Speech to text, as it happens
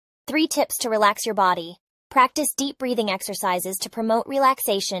3 tips to relax your body. Practice deep breathing exercises to promote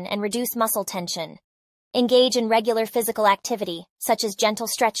relaxation and reduce muscle tension. Engage in regular physical activity, such as gentle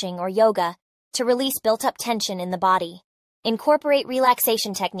stretching or yoga, to release built-up tension in the body. Incorporate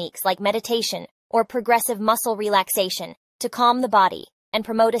relaxation techniques like meditation or progressive muscle relaxation to calm the body and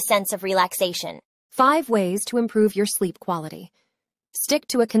promote a sense of relaxation. 5 ways to improve your sleep quality. Stick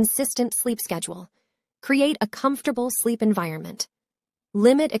to a consistent sleep schedule. Create a comfortable sleep environment.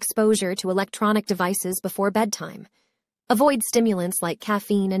 Limit exposure to electronic devices before bedtime. Avoid stimulants like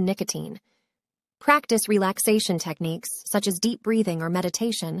caffeine and nicotine. Practice relaxation techniques, such as deep breathing or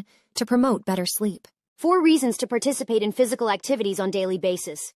meditation, to promote better sleep. 4 reasons to participate in physical activities on daily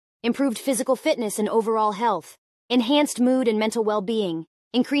basis. Improved physical fitness and overall health. Enhanced mood and mental well-being.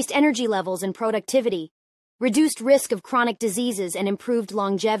 Increased energy levels and productivity. Reduced risk of chronic diseases and improved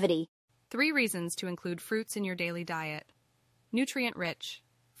longevity. 3 reasons to include fruits in your daily diet. Nutrient-rich.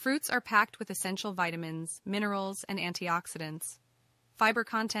 Fruits are packed with essential vitamins, minerals, and antioxidants. Fiber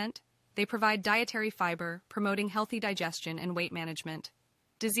content. They provide dietary fiber, promoting healthy digestion and weight management.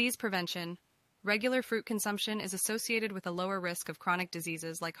 Disease prevention. Regular fruit consumption is associated with a lower risk of chronic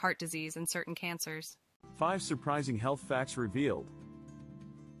diseases like heart disease and certain cancers. 5 surprising health facts revealed.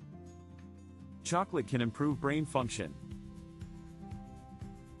 Chocolate can improve brain function.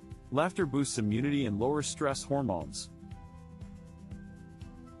 Laughter boosts immunity and lowers stress hormones.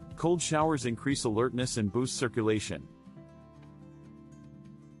 Cold showers increase alertness and boost circulation.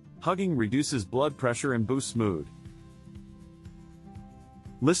 Hugging reduces blood pressure and boosts mood.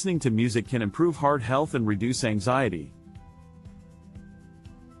 Listening to music can improve heart health and reduce anxiety.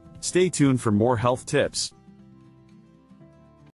 Stay tuned for more health tips.